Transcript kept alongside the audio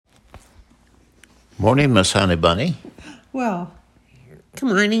Morning, Miss Honey Bunny. Well, good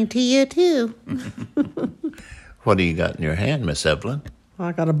morning to you, too. What do you got in your hand, Miss Evelyn?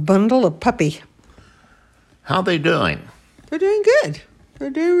 I got a bundle of puppy. How they doing? They're doing good.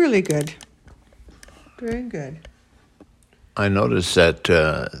 They're doing really good. Doing good. I noticed that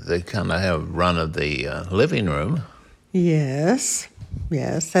they kind of have run of the living room. Yes,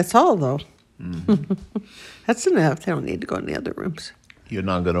 that's all, though. Mm-hmm. That's enough. They don't need to go in the other rooms. You're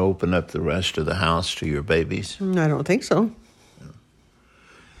not going to open up the rest of the house to your babies? I don't think so.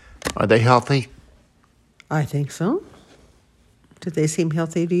 Are they healthy? I think so. Did they seem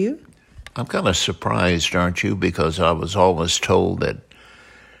healthy to you? I'm kind of surprised, aren't you? Because I was always told that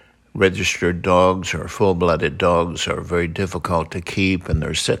registered dogs or full-blooded dogs are very difficult to keep and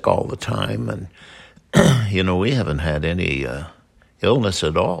they're sick all the time. And, we haven't had any illness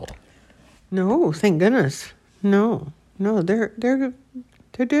at all. No, thank goodness. No, they're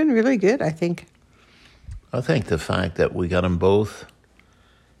doing really good, I think. I think the fact that we got them both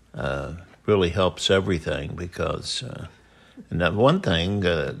really helps everything because, and that one thing,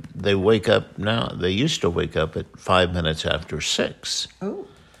 they wake up now. They used to wake up at 5 minutes after 6. Oh.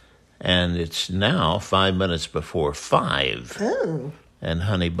 And it's now 5 minutes before 5. Oh. And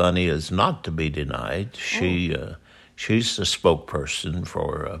Honey Bunny is not to be denied. She's the spokesperson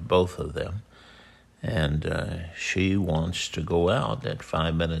for both of them. And she wants to go out at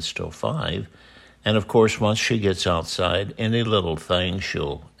 5 minutes till 5. And, of course, once she gets outside, any little thing,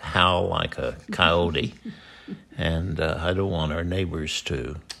 she'll howl like a coyote. And I don't want our neighbors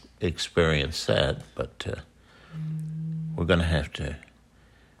to experience that. But we're going to have to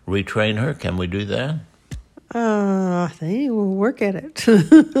retrain her. Can we do that? I think we'll work at it.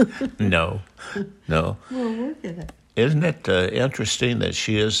 No. We'll work at it. Isn't it interesting that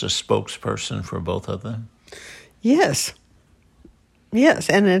she is a spokesperson for both of them? Yes,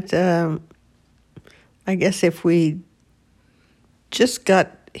 and it. I guess if we just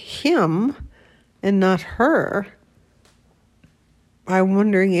got him and not her, I'm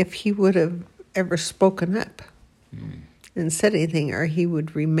wondering if he would have ever spoken up and said anything, or he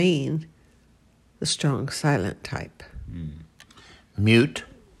would remain the strong, silent type. Mute.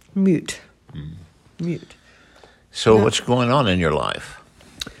 So what's going on in your life?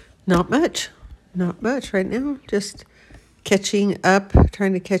 Not much right now. Just catching up,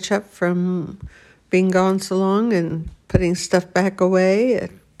 trying to catch up from being gone so long and putting stuff back away.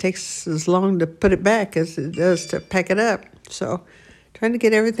 It takes as long to put it back as it does to pack it up. So trying to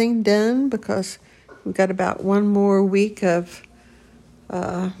get everything done because we've got about one more week of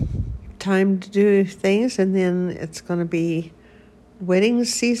time to do things, and then it's going to be wedding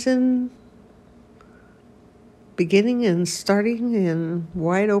season beginning and starting and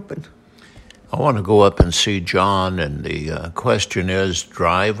wide open. I want to go up and see John, and the question is,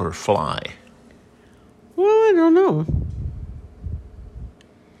 drive or fly? Well, I don't know.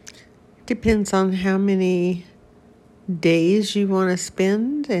 Depends on how many days you want to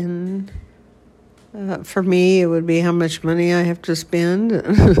spend, and for me, it would be how much money I have to spend.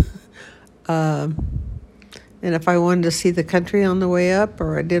 And if I wanted to see the country on the way up,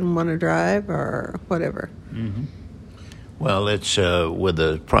 or I didn't want to drive, or whatever. Mm-hmm. Well, it's with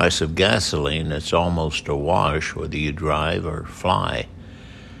the price of gasoline, it's almost a wash whether you drive or fly.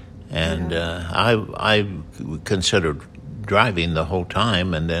 And I considered driving the whole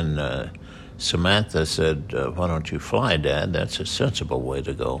time, and then Samantha said, why don't you fly, Dad? That's a sensible way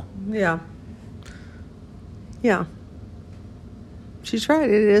to go. Yeah. She's right.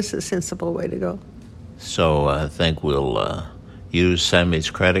 It is a sensible way to go. So I think we'll use Sammy's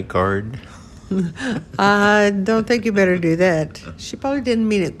credit card. I don't think you better do that. She probably didn't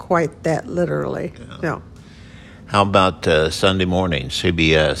mean it quite that literally. Yeah. No. How about Sunday morning,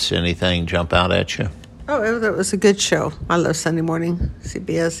 CBS? Anything jump out at you? Oh, it was a good show. I love Sunday morning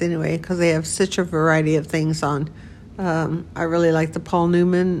CBS anyway because they have such a variety of things on. I really like the Paul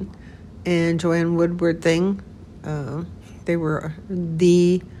Newman and Joanne Woodward thing. They were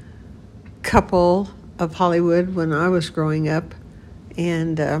the couple of Hollywood when I was growing up,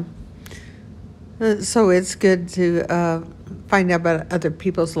 and so it's good to find out about other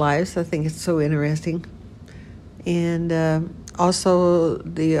people's lives. I think it's so interesting. And also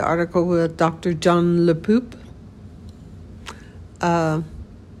the article with Dr. John LePoop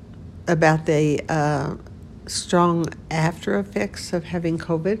about the strong after effects of having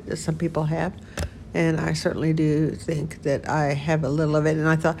COVID that some people have. And I certainly do think that I have a little of it. And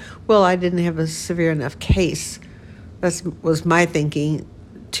I thought, well, I didn't have a severe enough case. That was my thinking,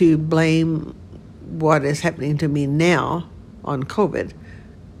 to blame what is happening to me now on COVID.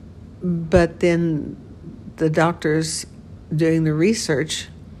 But then the doctors doing the research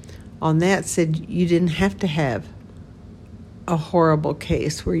on that said you didn't have to have a horrible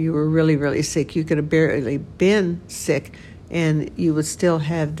case where you were really, really sick. You could have barely been sick, and you would still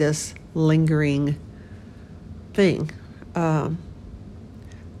have this lingering thing.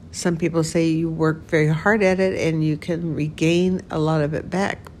 Some people say you work very hard at it and you can regain a lot of it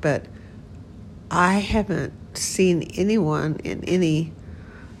back, but I haven't seen anyone in any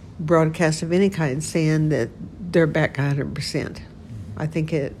broadcast of any kind saying that they're back 100%. I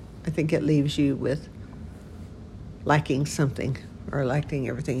think it leaves you with lacking something or lacking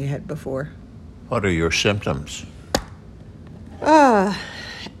everything you had before. What are your symptoms?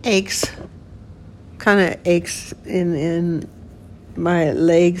 Aches, kind of aches in my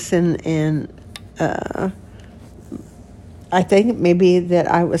legs, and I think maybe that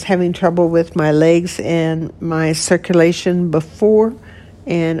I was having trouble with my legs and my circulation before,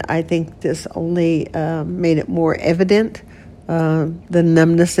 and I think this only made it more evident, the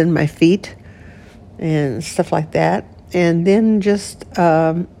numbness in my feet and stuff like that. And then just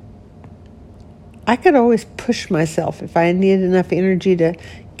I could always push myself. If I needed enough energy to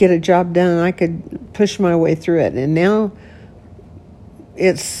get a job done, I could push my way through it. And now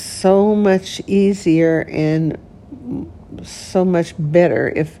it's so much easier and so much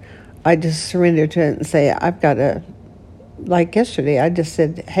better if I just surrender to it and say, I've got to, like yesterday, I just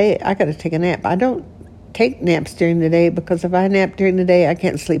said, hey, I got to take a nap. I don't take naps during the day because if I nap during the day, I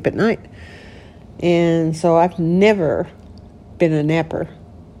can't sleep at night. And so I've never been a napper.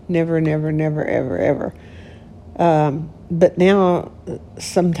 Never, ever, ever. But now,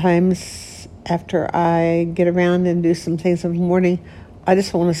 sometimes after I get around and do some things in the morning, I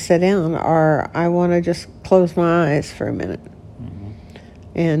just want to sit down, or I want to just close my eyes for a minute. Mm-hmm.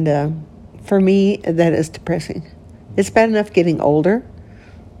 And for me, that is depressing. It's bad enough getting older,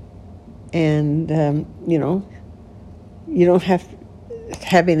 and, you don't have to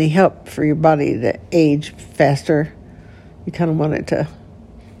have any help for your body to age faster. You kind of want it to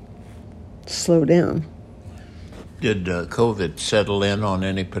slow down. Did COVID settle in on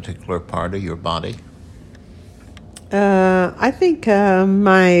any particular part of your body? I think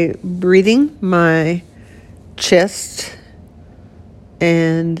my breathing, my chest,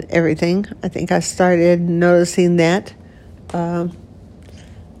 and everything. I think I started noticing that. I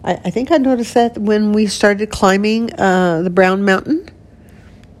think I noticed that when we started climbing the Brown Mountain,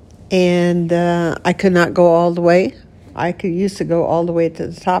 and I could not go all the way. I used to go all the way to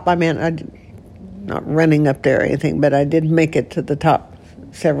the top. I mean, not running up there or anything, but I did make it to the top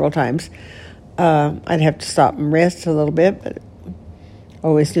several times. I'd have to stop and rest a little bit, but I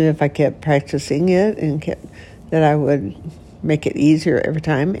always knew if I kept practicing it and that I would make it easier every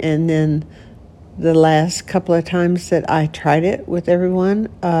time. And then the last couple of times that I tried it with everyone,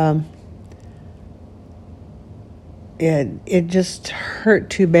 it just hurt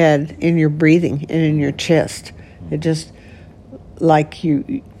too bad in your breathing and in your chest. It just like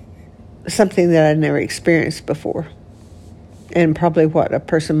something that I'd never experienced before. And probably what a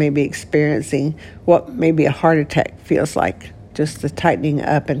person may be experiencing, what maybe a heart attack feels like, just the tightening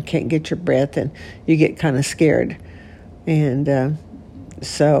up and can't get your breath, and you get kind of scared. And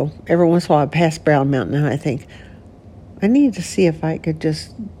so every once in a while I pass Brown Mountain and I think, I need to see if I could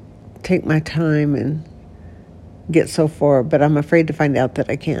just take my time and get so far, but I'm afraid to find out that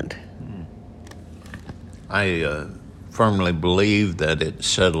I can't. I firmly believe that it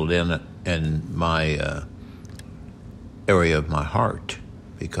settled in my area of my heart,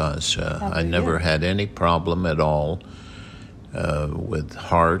 because I never had any problem at all with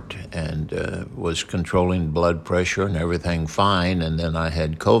heart, and was controlling blood pressure and everything fine. And then I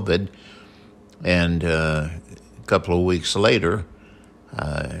had COVID, and a couple of weeks later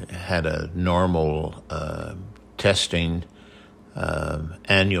I had a normal testing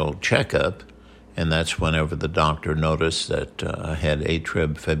annual checkup, and that's whenever the doctor noticed that I had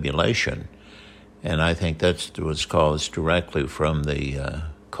atrial fibrillation. And I think that was caused directly from the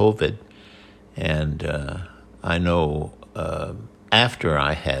COVID. And I know after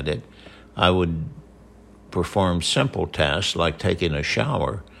I had it, I would perform simple tasks like taking a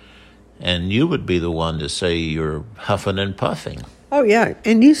shower, and you would be the one to say you're huffing and puffing. Oh, yeah,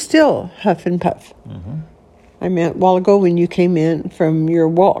 and you still huff and puff. Mm-hmm. I mean, a while ago when you came in from your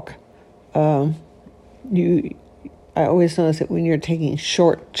walk, I always notice it when you're taking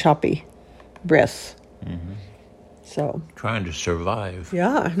short, choppy breaths. Mm-hmm. So trying to survive.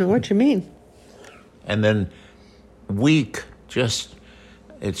 Yeah, I know what you mean. And then weak, just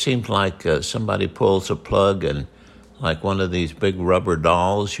it seems like somebody pulls a plug, and like one of these big rubber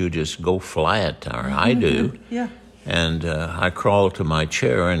dolls, you just go flat, or I do. Yeah. And I crawl to my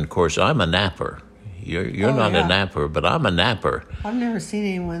chair, and of course I'm a napper. You're Oh, not yeah. a napper, but I'm a napper. I've never seen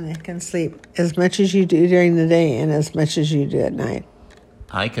anyone that can sleep as much as you do during the day and as much as you do at night.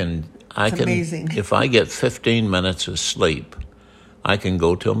 I can amazing. If I get 15 minutes of sleep, I can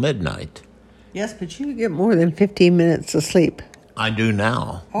go till midnight. Yes, but you get more than 15 minutes of sleep. I do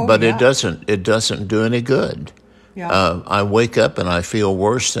now, Oh, but yeah. it doesn't do any good. Yeah. I wake up and I feel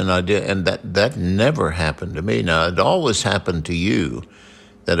worse than I did, and that never happened to me. Now, it always happened to you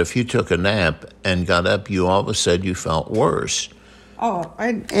that if you took a nap and got up, you always said you felt worse. Oh,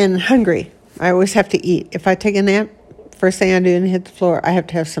 and hungry. I always have to eat. If I take a nap, first thing I do and hit the floor, I have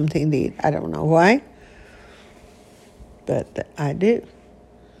to have something to eat. I don't know why, but I do.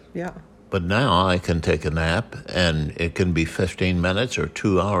 Yeah. But now I can take a nap, and it can be 15 minutes or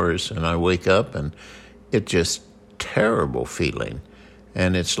 2 hours, and I wake up, and it's just terrible feeling.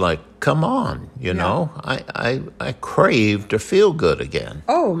 And it's like, come on, you know? I crave to feel good again.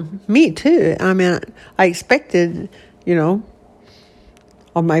 Oh, me too. I mean, I expected, on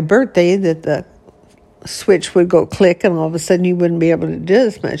my birthday that the switch would go click and all of a sudden you wouldn't be able to do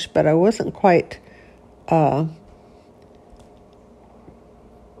as much, but I wasn't quite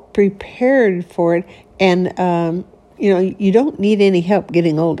prepared for it. And, you don't need any help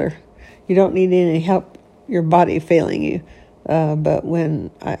getting older. You don't need any help your body failing you. But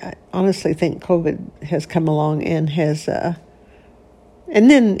when I honestly think COVID has come along and has, and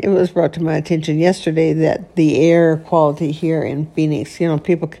then it was brought to my attention yesterday that the air quality here in Phoenix,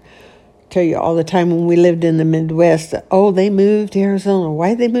 people tell you all the time when we lived in the Midwest, oh, they moved to Arizona. Why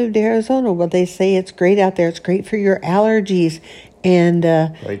did they move to Arizona? Well, they say it's great out there. It's great for your allergies. And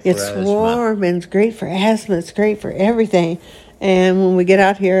it's asthma. warm and it's great for asthma. It's great for everything. And when we get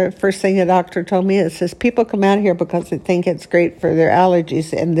out here, first thing the doctor told me, it says people come out here because they think it's great for their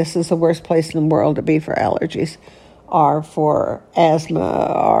allergies, and this is the worst place in the world to be for allergies or for asthma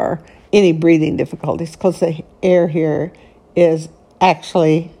or any breathing difficulties, because the air here is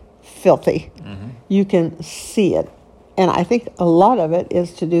actually filthy. Mm-hmm. You can see it. And I think a lot of it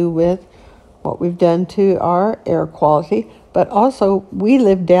is to do with what we've done to our air quality, but also we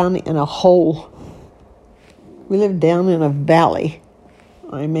live down in a hole. We live down in a valley,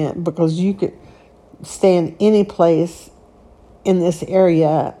 because you could stand any place in this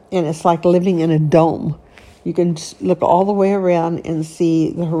area, and it's like living in a dome. You can just look all the way around and see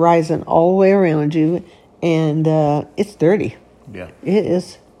the horizon all the way around you, and it's dirty. Yeah. It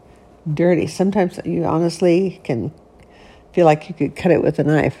is dirty. Sometimes you honestly can feel like you could cut it with a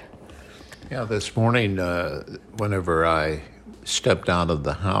knife. Yeah, this morning, whenever I stepped out of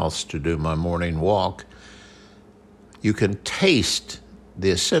the house to do my morning walk, you can taste the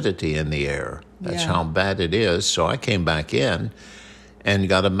acidity in the air. That's how bad it is. So I came back in and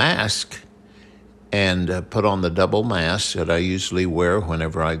got a mask and put on the double mask that I usually wear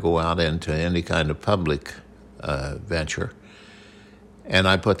whenever I go out into any kind of public venture. And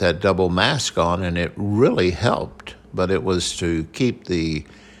I put that double mask on, and it really helped. But it was to keep the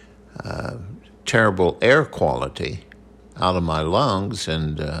terrible air quality out of my lungs,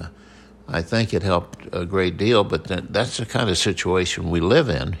 and I think it helped a great deal, but that's the kind of situation we live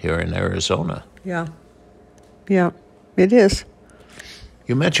in here in Arizona. Yeah. Yeah, it is.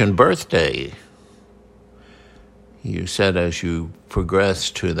 You mentioned birthday. You said as you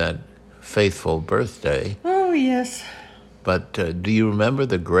progressed to that faithful birthday. Oh, yes. But do you remember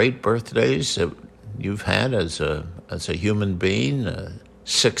the great birthdays that you've had as a human being?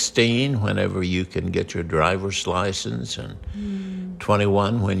 16, whenever you can get your driver's license, and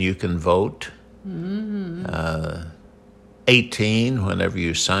 21 when you can vote, 18 whenever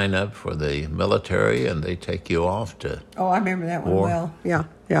you sign up for the military and they take you off to Oh, I remember that one war. well. Yeah,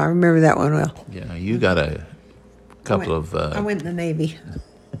 I remember that one well. Yeah, you got a couple of... I went in the Navy.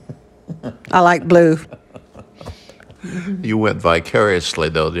 I like blue. You went vicariously,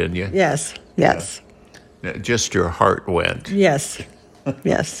 though, didn't you? Yes. Just your heart went. Yes.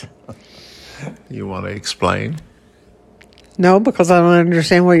 You want to explain? No, because I don't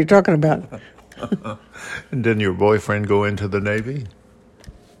understand what you're talking about. And didn't your boyfriend go into the Navy?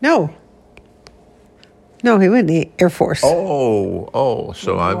 No, he went in the Air Force. So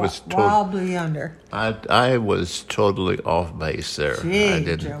I was Wild Blue Yonder. I was totally off base there. Gee,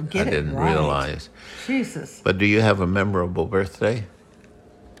 I Joe, didn't right. realize. Jesus. But do you have a memorable birthday?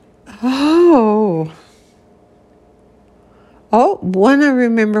 Oh, one I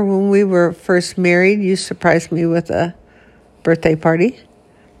remember when we were first married, you surprised me with a birthday party.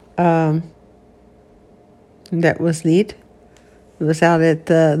 That was neat. It was out at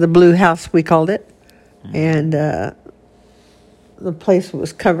the Blue House, we called it. And the place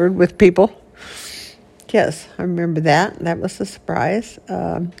was covered with people. Yes, I remember that. That was a surprise.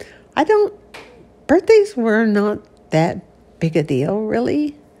 I don't birthdays were not that big a deal,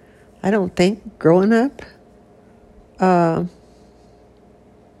 really. I don't think, growing up. Of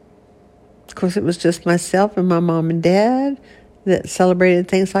course, it was just myself and my mom and dad that celebrated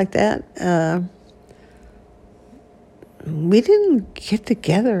things like that. We didn't get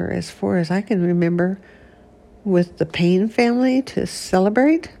together, as far as I can remember, with the Payne family to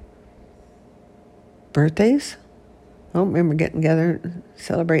celebrate birthdays. I don't remember getting together and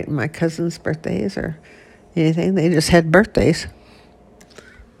celebrating my cousins' birthdays or anything. They just had birthdays.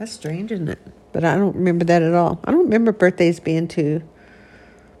 That's strange, isn't it? But I don't remember that at all. I don't remember birthdays being too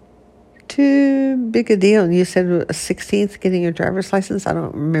big a deal. And you said a 16th getting your driver's license. I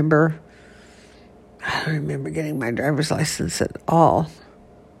don't remember getting my driver's license at all.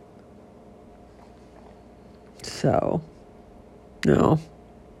 So, no.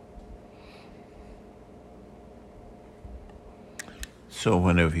 So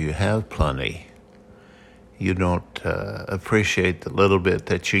whenever you have plenty, you don't appreciate the little bit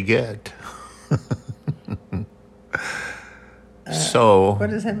that you get. So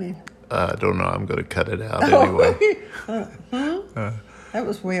What does that mean? I don't know. I'm going to cut it out anyway. That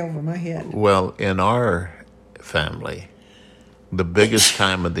was way over my head. Well, in our family, the biggest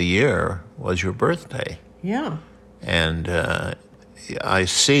time of the year was your birthday. Yeah. And I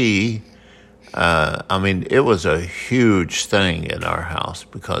see, it was a huge thing in our house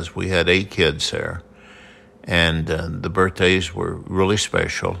because we had 8 kids there. And the birthdays were really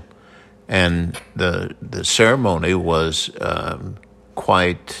special. And the ceremony was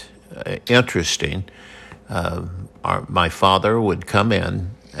quite interesting. My father would come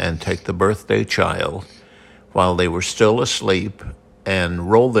in and take the birthday child while they were still asleep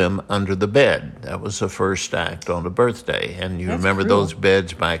and roll them under the bed. That was the first act on a birthday. And you That's remember cruel. those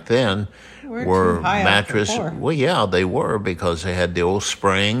beds back then were too high off the mattress. floor. Well, yeah, they were, because they had the old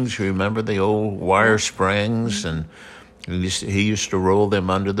springs. You remember the old wire springs? And he used to roll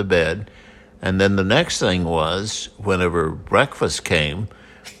them under the bed. And then the next thing was, whenever breakfast came,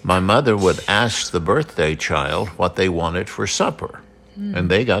 my mother would ask the birthday child what they wanted for supper.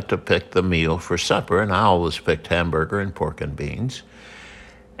 And they got to pick the meal for supper, and I always picked hamburger and pork and beans.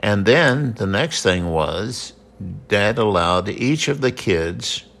 And then the next thing was, Dad allowed each of the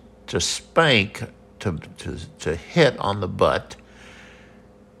kids to spank, to hit on the butt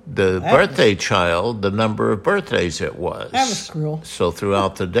the birthday child, the number of birthdays it was. That was cruel. So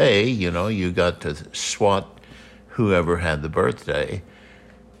throughout the day, you got to swat whoever had the birthday.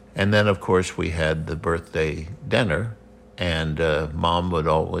 And then, of course, we had the birthday dinner, and Mom would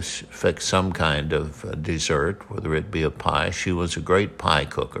always fix some kind of dessert, whether it be a pie. She was a great pie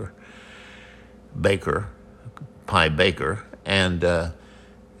cooker, pie baker, and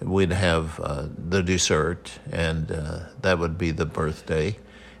we'd have the dessert, and that would be the birthday.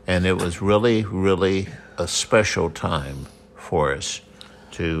 And it was really, really a special time for us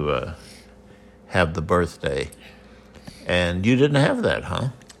to have the birthday. And you didn't have that, huh?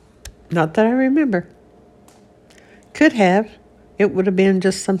 Not that I remember. Could have. It would have been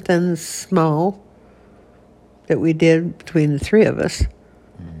just something small that we did between the 3 of us.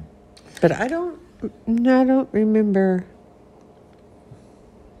 But I don't remember.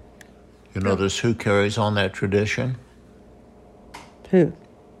 You notice who carries on that tradition? Who?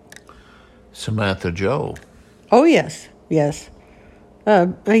 Samantha Joe. Oh, yes. Yeah,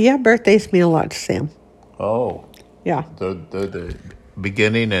 birthdays mean a lot to Sam. Oh. Yeah. The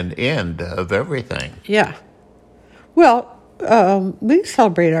beginning and end of everything. Yeah. Well, we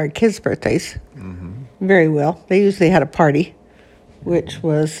celebrate our kids' birthdays very well. They usually had a party, which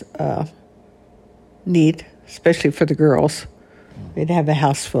was neat, especially for the girls. They'd have a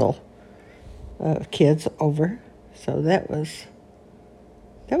house full of kids over, so that was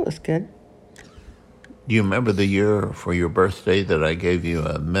good. Do you remember the year for your birthday that I gave you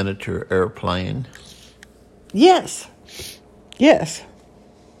a miniature airplane? Yes,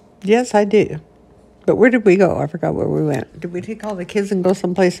 I do. But where did we go? I forgot where we went. Did we take all the kids and go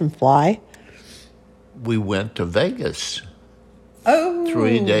someplace and fly? We went to Vegas. Oh.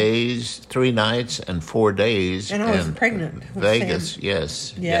 3 days, 3 nights, and 4 days. And I was pregnant with Vegas, Sam.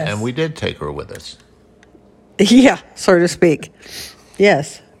 yes. Yes. Yeah, and we did take her with us. Yeah, so to speak.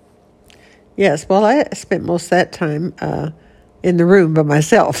 Yes. Well, I spent most of that time in the room by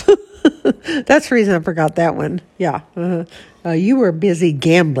myself. That's the reason I forgot that one. Yeah. You were busy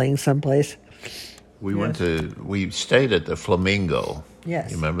gambling someplace. We stayed at the Flamingo. Yes.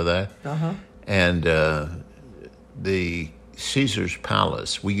 You remember that? Uh-huh. And the Caesar's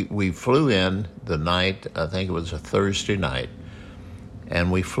Palace. We flew in the night, I think it was a Thursday night, And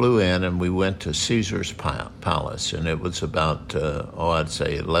we flew in and we went to Caesar's Palace, and it was about, I'd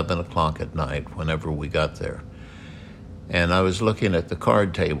say 11 o'clock at night whenever we got there. And I was looking at the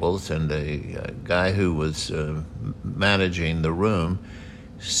card tables, and the guy who was managing the room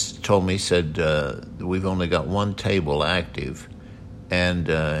told me, said, we've only got one table active. And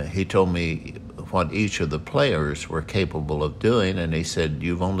he told me what each of the players were capable of doing, and he said,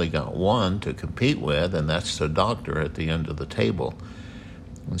 you've only got one to compete with, and that's the doctor at the end of the table.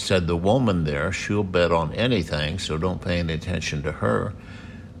 And said, the woman there, she'll bet on anything, so don't pay any attention to her.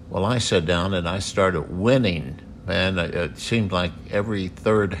 Well, I sat down and I started winning. Man, it seemed like every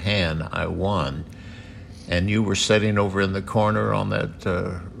third hand I won. And you were sitting over in the corner on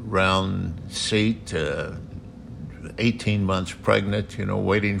that round seat, 18 months pregnant,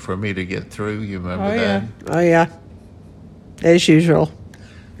 waiting for me to get through. You remember that? Oh, yeah. As usual.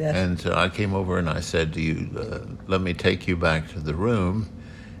 Yes. And so I came over and I said to you, let me take you back to the room.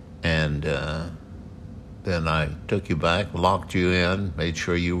 And then I took you back, locked you in, made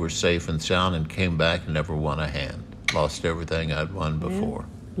sure you were safe and sound, and came back and never won a hand. Lost everything I'd won before.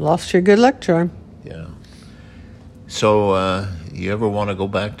 Yeah. Lost your good luck charm. Yeah. So you ever want to go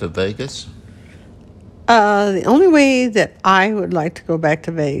back to Vegas? The only way that I would like to go back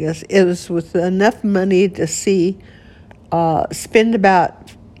to Vegas is with enough money to spend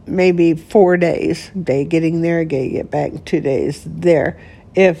about maybe 4 days, day getting there, get back, 2 days there.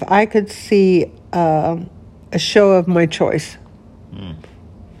 If I could see a show of my choice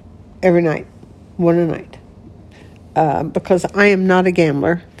every night, one a night. Because I am not a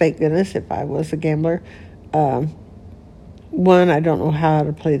gambler, thank goodness. If I was a gambler, one, I don't know how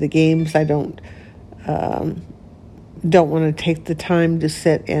to play the games. I don't want to take the time to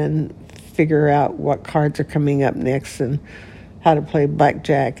sit and figure out what cards are coming up next and how to play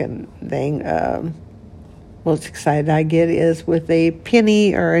blackjack and thing. Most excited I get is with a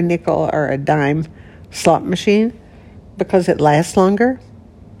penny or a nickel or a dime slot machine, because it lasts longer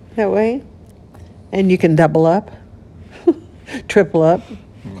that way, and you can double up, triple up,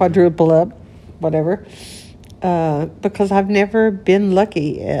 quadruple up, whatever. Because I've never been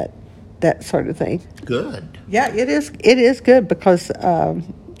lucky at that sort of thing. Good. Yeah, it is. It is good because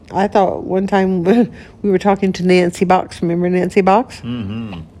I thought one time we were talking to Nancy Box. Remember Nancy Box?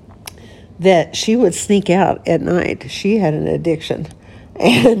 Mm-hmm. That she would sneak out at night. She had an addiction,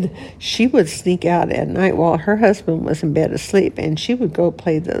 and she would sneak out at night while her husband was in bed asleep, and she would go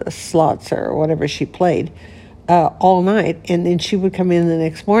play the slots or whatever she played all night, and then she would come in the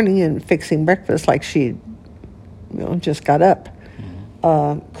next morning and fixing breakfast like she just got up.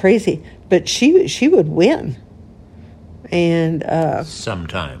 Crazy. But she would win. And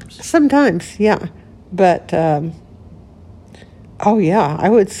sometimes, yeah. But I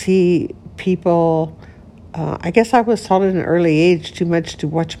would see people. I guess I was taught at an early age too much to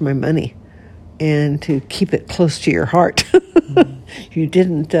watch my money and to keep it close to your heart. You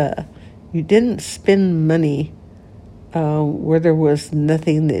didn't spend money where there was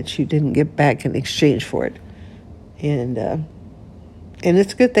nothing that you didn't get back in exchange for it. And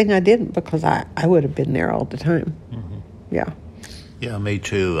it's a good thing I didn't, because I would have been there all the time. Mm-hmm. Yeah. Yeah, me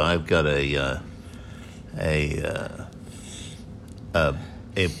too. I've got I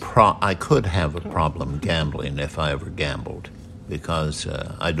could have a problem gambling if I ever gambled, because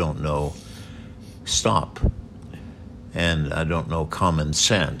I don't know stop, and I don't know common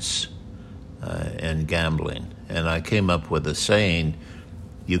sense in gambling. And I came up with a saying,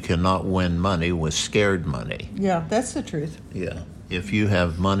 you cannot win money with scared money. Yeah, that's the truth. Yeah. If you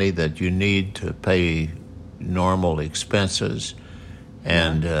have money that you need to pay normal expenses,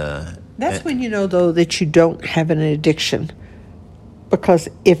 and that's when you know, though, that you don't have an addiction. Because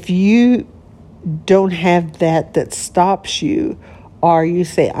if you don't have that stops you, or you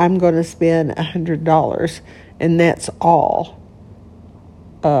say, I'm going to spend $100 and that's all,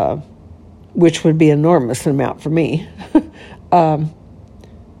 which would be an enormous amount for me,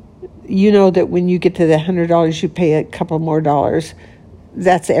 you know that when you get to the $100, you pay a couple more dollars.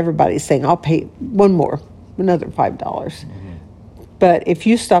 That's everybody saying, I'll pay another $5. Mm-hmm. But if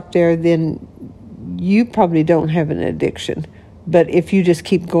you stop there, then you probably don't have an addiction. But if you just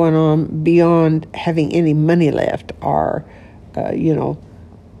keep going on beyond having any money left, or,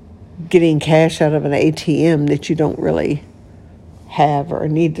 getting cash out of an ATM that you don't really have or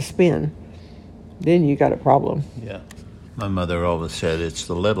need to spend, then you got a problem. Yeah. My mother always said it's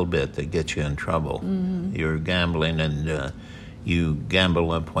the little bit that gets you in trouble. Mm-hmm. You're gambling, and you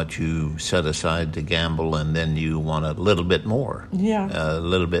gamble up what you set aside to gamble, and then you want a little bit more. Yeah. A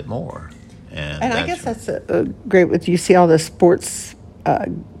little bit more. And I guess that's great with, you see all the sports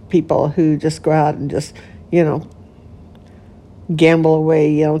people who just go out and just, gamble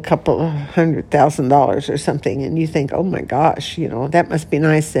away, a couple of $100,000 or something, and you think, oh my gosh, that must be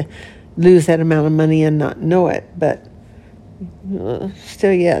nice to lose that amount of money and not know it. But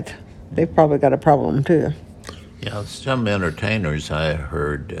still yet, they've probably got a problem too. Yeah, some entertainers, I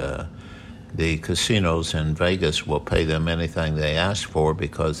heard, the casinos in Vegas will pay them anything they ask for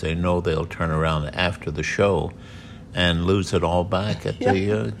because they know they'll turn around after the show and lose it all back at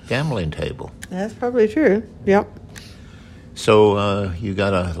the gambling table. That's probably true. Yep. So you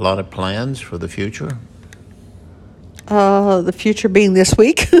got a lot of plans for the future? The future being this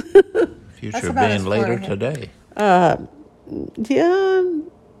week. Future being later today. Yeah.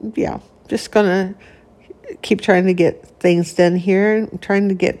 Just gonna keep trying to get things done here and trying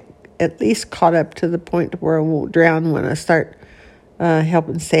to get at least caught up to the point where I won't drown when I start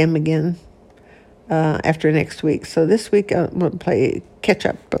helping Sam again after next week. So this week I'm going to play catch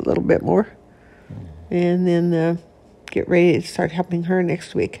up a little bit more and then get ready to start helping her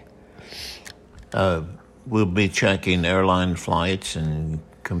next week. We'll be checking airline flights and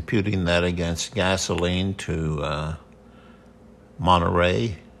computing that against gasoline to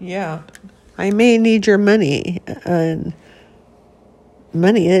Monterey. Yeah. I may need your money.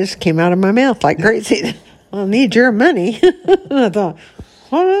 Money just came out of my mouth like crazy. I'll need your money. I thought,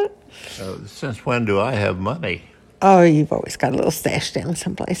 what? Since when do I have money? Oh, you've always got a little stash down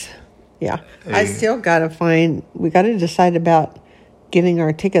someplace. Yeah. Hey. I still got to we got to decide about getting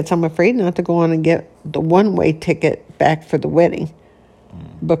our tickets. I'm afraid not to go on and get the one-way ticket back for the wedding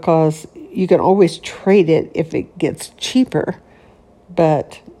because you can always trade it if it gets cheaper,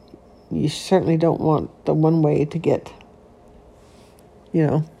 but you certainly don't want the one-way to get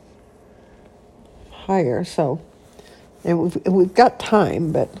higher. So, and we've got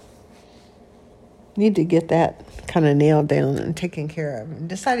time, but need to get that kind of nailed down and taken care of. And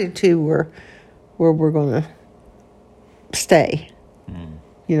decided where we're going to stay.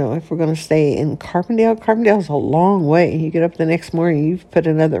 If we're going to stay in Carbondale. Carbondale's a long way. You get up the next morning, you've put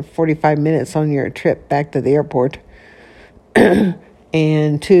another 45 minutes on your trip back to the airport.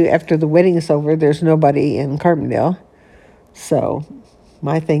 And after the wedding is over, there's nobody in Carbondale. So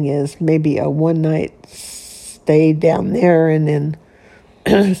my thing is maybe a one-night stay down there and then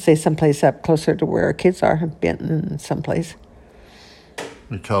stay someplace up closer to where our kids are, Benton someplace.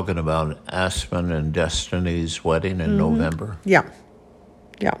 We're talking about Aspen and Destiny's wedding in November? Yeah.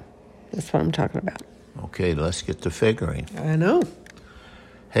 That's what I'm talking about. Okay, let's get to figuring. I know.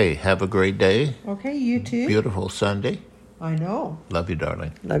 Hey, have a great day. Okay, you too. Beautiful Sunday. I know. Love you,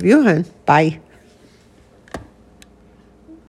 darling. Love you, hon. Bye.